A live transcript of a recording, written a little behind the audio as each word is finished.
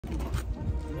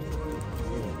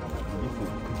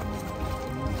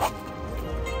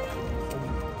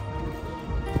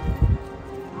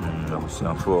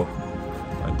abusuafo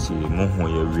anti muhu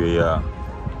ye wie a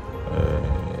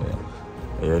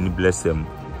any bless him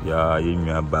ya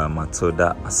yenwa ba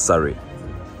Matilda Asare.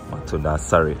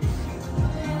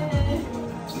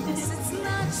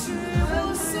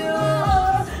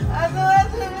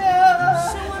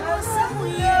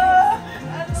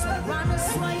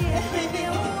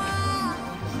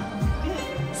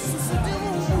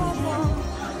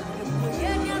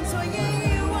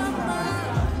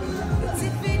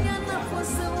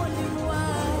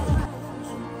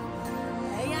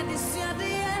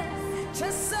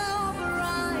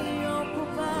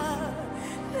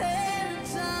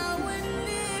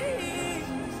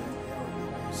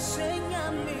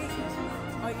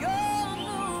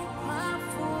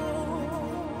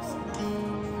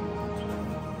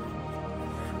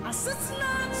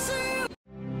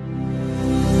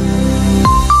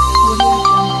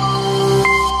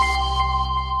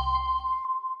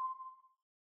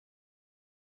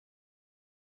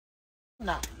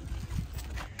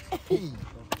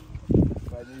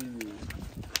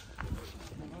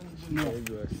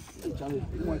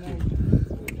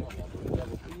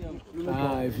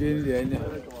 I feel the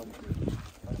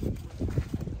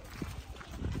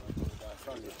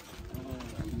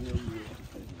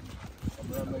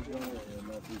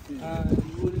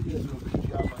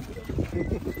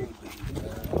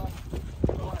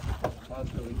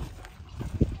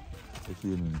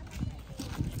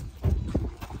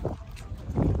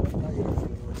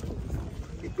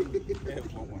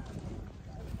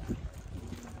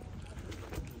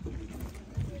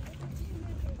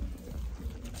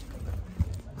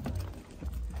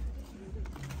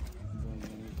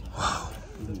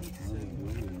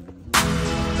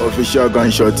Official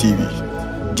Gunshot TV.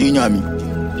 Do you know me?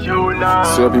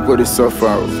 So people they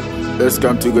suffer. Let's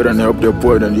come together and help the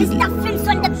poor and needy.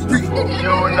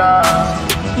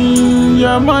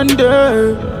 Yeah,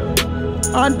 Monday.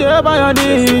 And there by your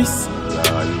knees.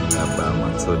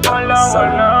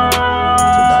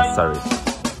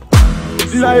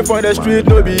 Life on the street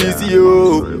no be easy,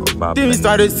 yo. Things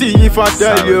I see if I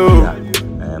tell you.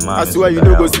 I swear you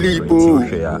no go sleep, oh.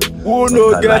 Who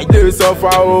no get the suffer,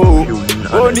 oh.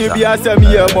 Only be a semi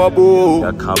mobo.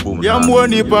 Yam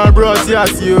woni pan bros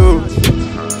yes yo.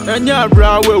 And ya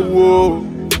bra we wo.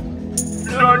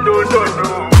 No.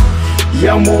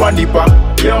 Yamu wanipa.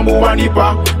 Shola.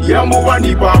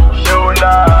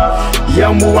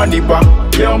 Yamu wanipa.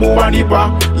 Shola.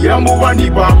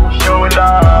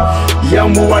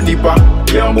 Yamu wanipa.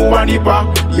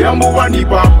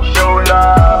 Shola.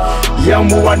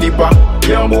 Yamu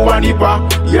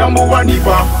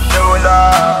wanipa.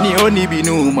 Ni oni bi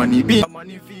no money be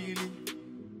money feeling.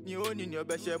 Ni oni your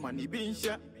best money be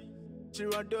sha.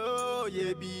 Chirado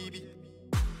ye baby.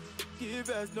 Give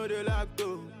us no the lack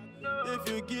go. If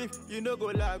you give, you no go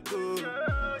lack go.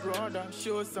 Brother,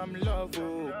 show some love,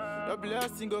 oh. The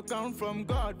blessing go come from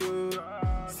God, oh.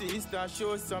 Sister,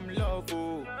 show some love,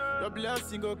 oh. The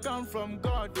blessing go come from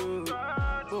God, oh.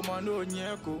 Oh man, no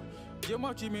nyeko. You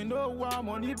much me no wa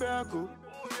money back, oh.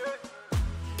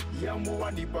 Yamu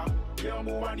wanipa.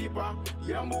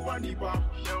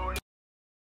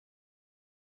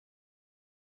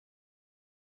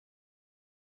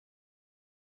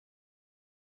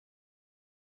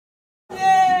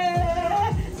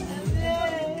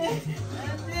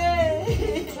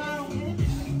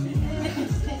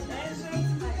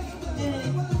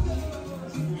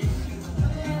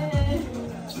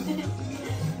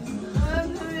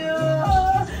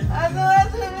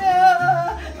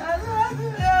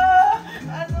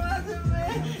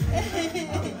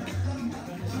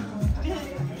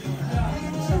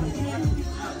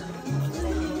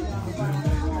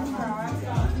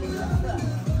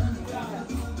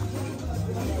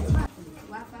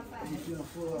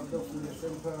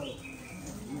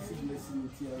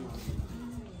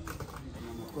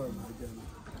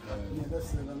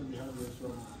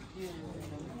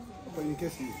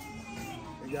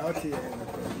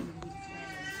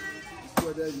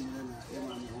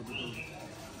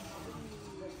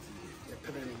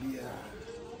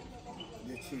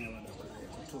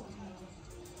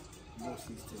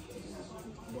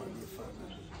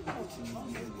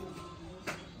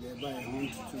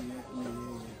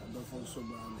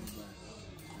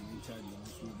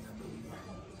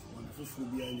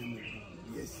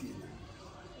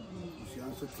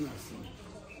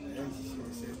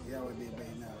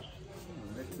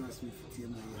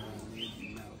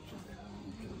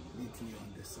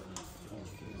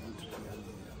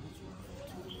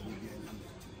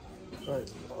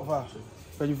 Over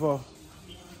 24.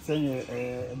 Saying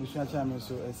a mission chairman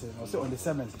so on the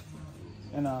 7th.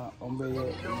 and on the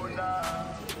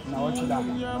now what you like,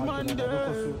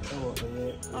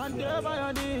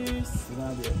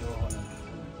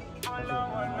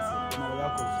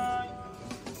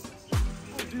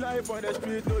 life on the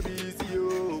street no be easy,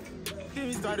 yo.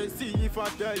 Things that they see if I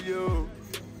tell you.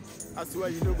 I swear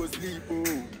you no go sleep,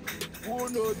 oh. Who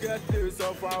no get this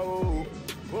suffer, oh.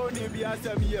 Only be a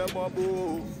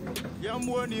semi-mobo. Yam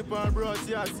money pan bros,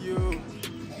 yes, you.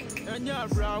 And your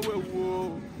brow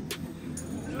will.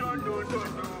 No.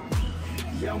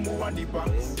 Yamu wanipa,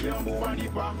 yamu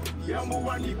wanipa, yamu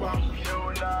wanipa.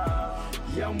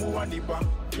 Yamu wanipa,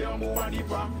 yamu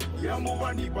wanipa, yamu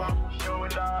wanipa.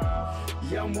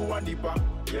 Yamu wanipa,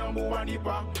 yamu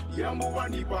wanipa, yamu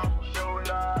wanipa.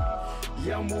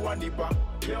 Yamu wanipa,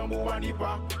 yamu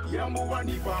wanipa, yamu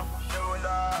wanipa.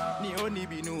 Ni oni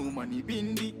binu mani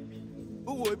bindi,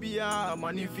 uwo biya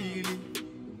mani fili.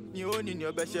 Ni oni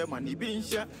nyobeshe mani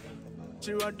binsha,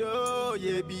 chirado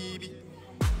ye bibi.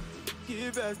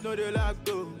 Give us no de lack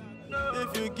go.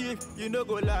 If you give, you no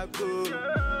go lack go.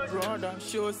 Brother,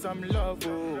 show some love,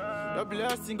 oh. The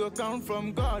blessing go come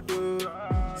from God, oh.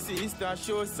 Sister,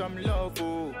 show some love,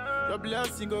 oh. The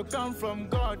blessing go come from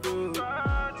God, oh.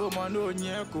 Come on, no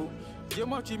nyeko.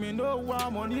 Jemochi me no wa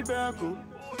money back, oh.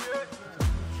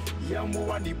 Yamu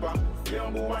wanipa,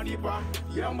 yamu wanipa,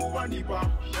 yamu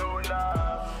wanipa.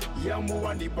 Yamu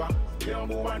wanipa,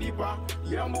 yamu wanipa,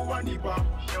 yamu wanipa.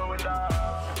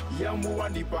 Yamu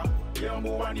wanipa,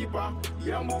 yamu wanipa,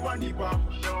 yamu wanipa.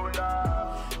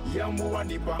 Yamu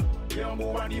wanipa,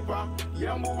 yamu wanipa,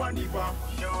 yamu wanipa.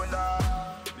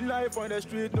 Life on the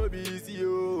street no be easy,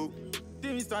 yo.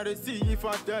 Things that they see if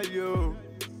I tell you.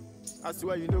 I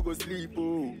swear you no go sleep,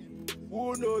 oh.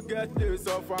 Who no get this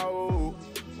suffer, oh.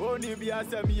 Only be a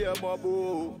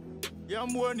semi-mobo.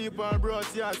 Yamu wanipa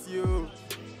bros, yes, you.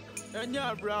 And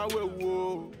your brow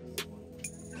will.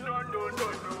 No.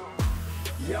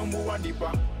 Yamu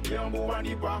wanipa, yamu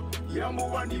wanipa,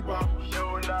 yamu wanipa.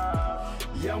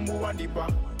 Yamu wanipa,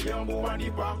 yamu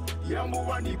wanipa, yamu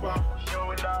wanipa.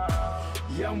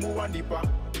 Yamu wanipa,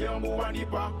 yamu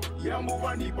wanipa, yamu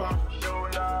wanipa.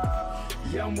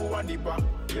 Yamu wanipa,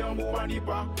 yamu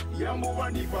wanipa, yamu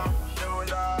wanipa.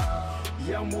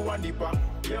 Yamu wanipa,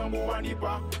 yamu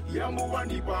wanipa, yamu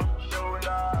wanipa.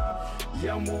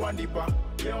 Yamu wanipa,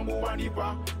 yamu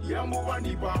wanipa, yamu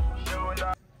wanipa.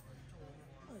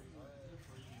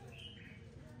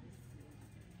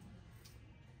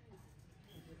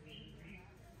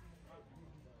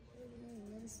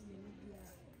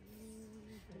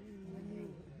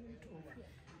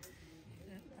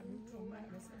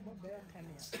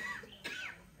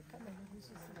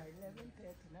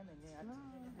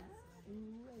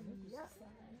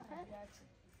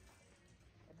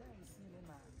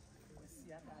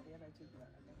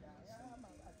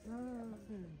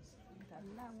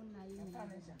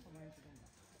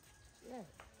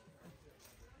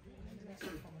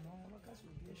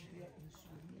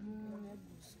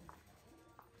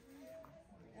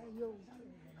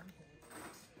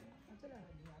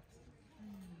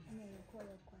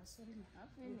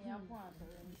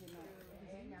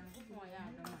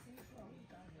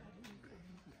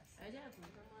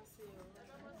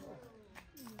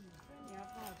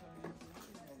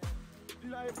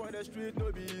 Life on the street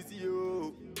no be easy,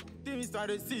 yo. Things that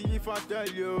they see if I tell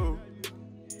you.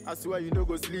 I swear you no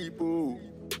go sleep, oh.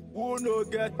 Who no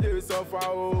get this suffer,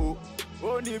 oh.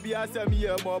 Only be a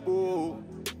semi-mobo.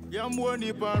 Yam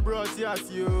money pan bros, yes,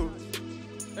 you.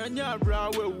 And your brow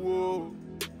will.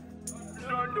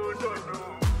 No.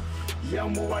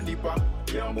 Yamu wanipa,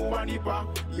 yamu wanipa,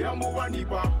 yamu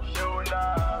wanipa.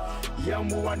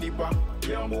 Yamu wanipa,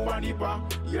 yamu wanipa,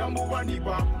 yamu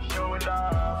wanipa.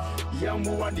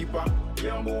 Yamu wanipa,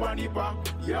 yamu wanipa,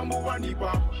 yamu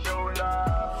wanipa.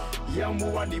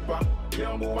 Yamu wanipa,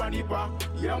 yamu wanipa,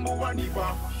 yamu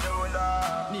wanipa.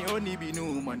 Ni oni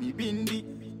binu mani bindi,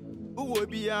 uwo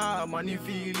biya mani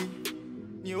fili.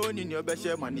 Ni oni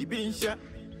nyobeshe mani binsha,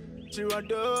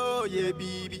 chirado ye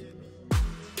bibi.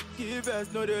 Give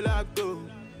us no de lack go.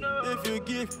 If you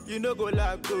give, you no go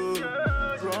lack go.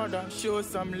 Brother, show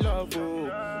some love, oh.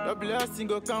 The blessing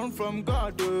go come from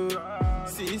God, oh.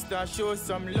 Sister, show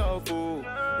some love, oh.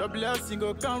 The blessing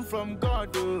go come from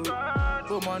God, oh.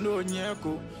 Come on, no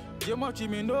nyeko. Jemochi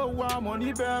me no wa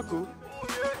money back, oh.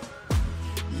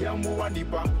 Yamu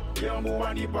wanipa, yamu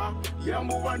wanipa,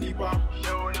 yamu wanipa.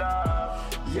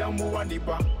 Yamu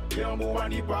wanipa, yamu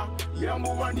wanipa,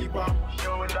 yamu wanipa.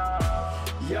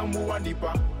 Yamu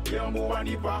wanipa, yamu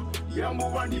wanipa,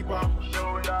 yamu wanipa.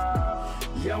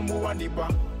 Yamu wanipa,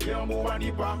 yamu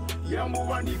wanipa, yamu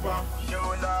wanipa.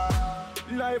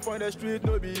 Life on the street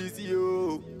no be easy,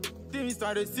 yo. things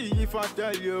I dey see if I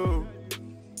tell you.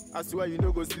 I swear you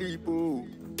no go sleep, oh.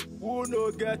 Who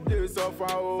no get this suffer,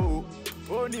 oh.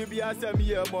 Only be a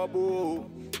semi mobo.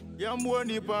 Yam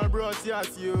woni pan bros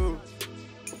yas you.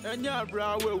 And ya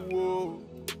bra we wo.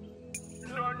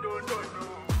 No.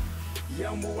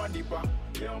 Yamu wanipa.